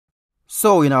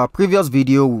So in our previous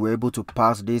video, we were able to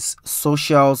pass this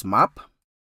socials map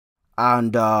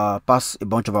and pass a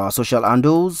bunch of our social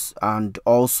handles, and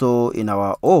also in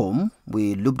our home,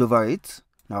 we looped over it.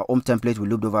 In our home template, we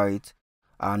looped over it,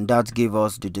 and that gave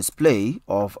us the display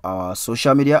of our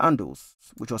social media handles,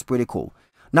 which was pretty cool.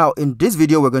 Now, in this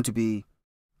video, we're going to be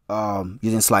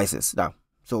using slices. Now,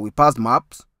 so we passed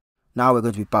maps. Now we're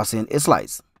going to be passing a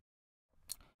slice.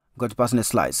 I'm going to pass in a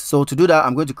slice. So to do that,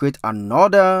 I'm going to create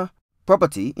another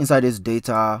property inside this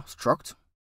data struct,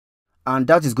 and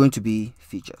that is going to be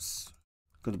features.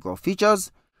 I'm going to go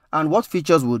features, and what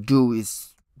features will do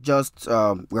is just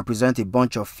represent a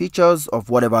bunch of features of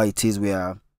whatever it is we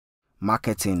are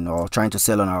marketing or trying to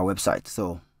sell on our website.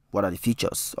 So what are the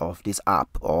features of this app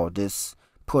or this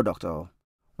product or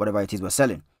whatever it is we're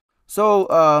selling?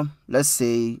 So let's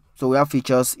say, so we have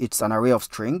features. It's an array of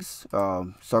strings.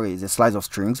 It's a slice of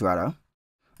strings rather.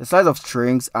 The slice of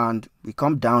strings, and we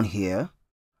come down here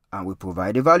and we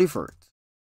provide a value for it.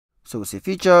 So we say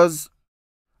features,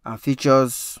 and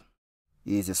features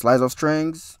is a slice of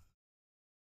strings,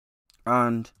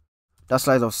 and that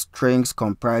slice of strings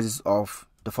comprises of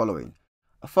the following.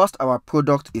 First, our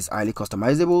product is highly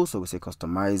customizable, so we say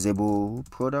customizable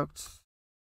products.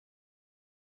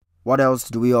 What else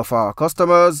do we offer our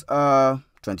customers?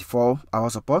 24-hour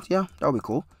support. Yeah, that would be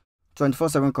cool.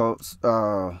 24/7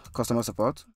 customer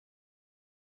support.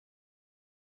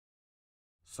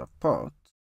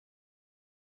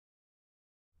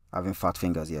 Having fat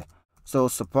fingers here. So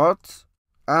support,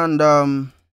 and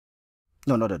no,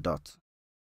 not a dot.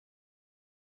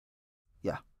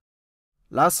 Yeah.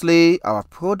 Lastly, our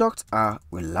products are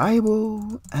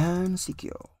reliable and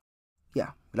secure.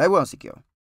 Yeah, reliable and secure.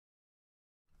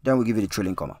 Then we give it a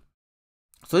trailing comma.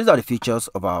 So these are the features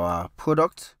of our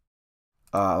product.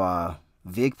 Our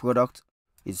vague product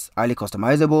is highly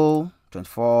customizable,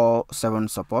 24/7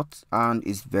 support, and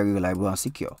is very reliable and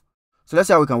secure. So let's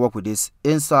see how we can work with this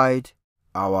inside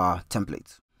our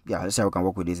template. Yeah, let's see how we can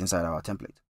work with this inside our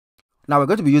template. Now we're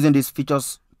going to be using this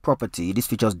features property, this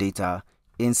features data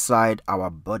inside our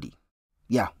body.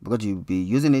 Yeah, we're going to be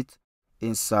using it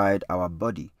inside our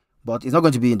body, but it's not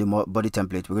going to be in the body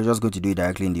template. We're just going to do it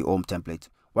directly in the home template.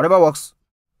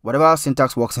 Whatever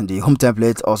syntax works in the home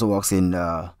template also works in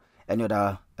any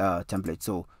other template.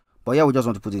 So, but yeah, we just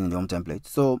want to put it in the home template.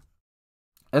 So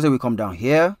let's say we come down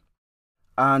here,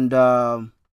 and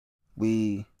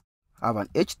we have an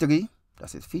H3,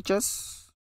 that's it, features,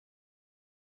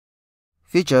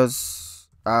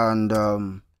 and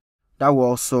that will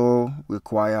also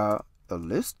require a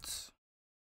list.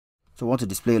 So we want to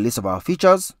display a list of our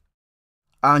features,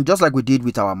 and just like we did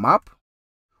with our map,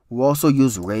 we also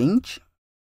use range.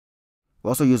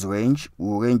 We'll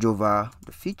range over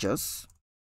the features,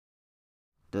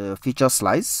 the feature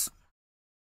slice.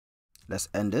 Let's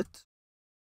end it.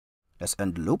 Let's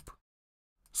end the loop.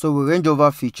 So we range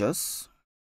over features,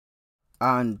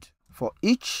 and for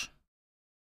each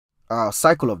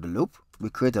cycle of the loop,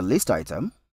 we create a list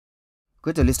item.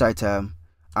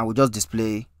 And we just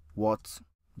display what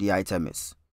the item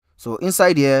is. So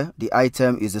inside here, the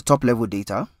item is the top level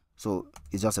data. So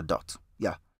it's just a dot.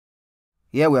 Yeah.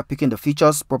 Here we are picking the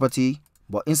features property,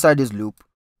 but inside this loop,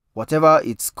 whatever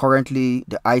it's currently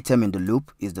the item in the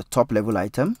loop is the top level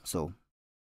item. So,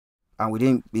 and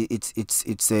within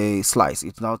it's a slice.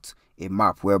 It's not a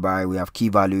map whereby we have key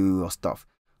value or stuff.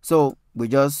 So we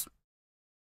just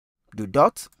do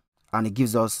dot, and it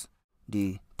gives us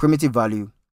the primitive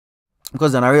value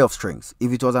because it's an array of strings.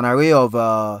 If it was an array of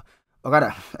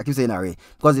I keep saying array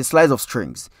because it's a slice of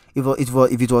strings. If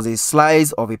it was a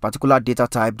slice of a particular data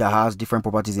type that has different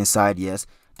properties inside, yes,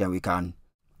 then we can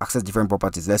access different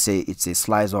properties. Let's say it's a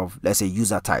slice of, let's say,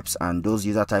 user types, and those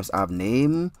user types have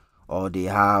name or they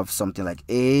have something like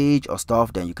age or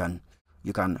stuff, then you can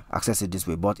access it this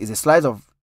way. But it's a slice of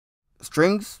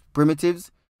strings, primitives,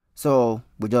 so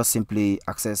we just simply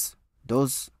access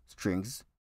those strings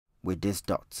with this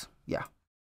dot. Yeah,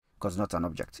 because it's not an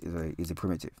object, it's a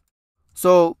primitive.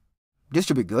 So this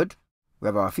should be good. We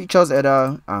have our features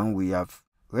header, and we have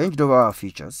ranged over our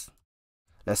features.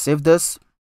 Let's save this.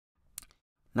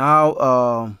 Now,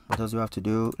 what else do we have to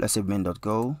do? Let's save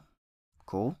main.go.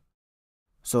 Cool.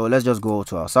 So let's just go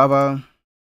to our server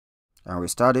and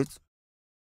restart it.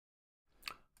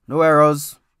 No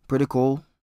errors. Pretty cool.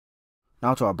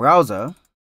 Now to our browser.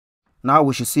 Now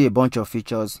we should see a bunch of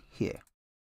features here.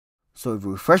 So if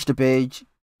we refresh the page,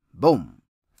 boom,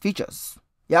 features.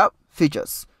 Yep,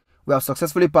 features. We have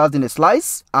successfully passed in a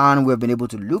slice, and we've been able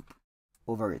to loop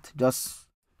over it, just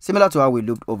similar to how we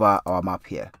looped over our map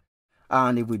here.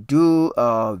 And if we do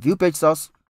view page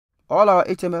source, all our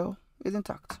HTML is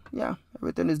intact. Yeah,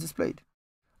 everything is displayed.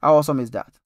 How awesome is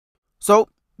that? So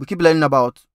we keep learning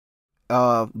about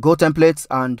Go templates,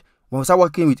 and when we start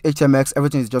working with HTMX,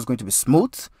 everything is just going to be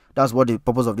smooth. That's what the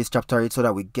purpose of this chapter is, so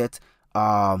that we get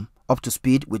up to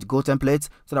speed with Go templates,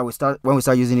 so that when we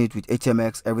start using it with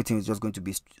HTMX, everything is just going to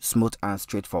be smooth and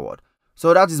straightforward.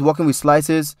 So that is working with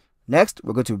slices. Next,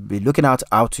 we're going to be looking at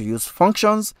how to use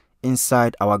functions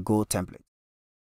inside our Go template.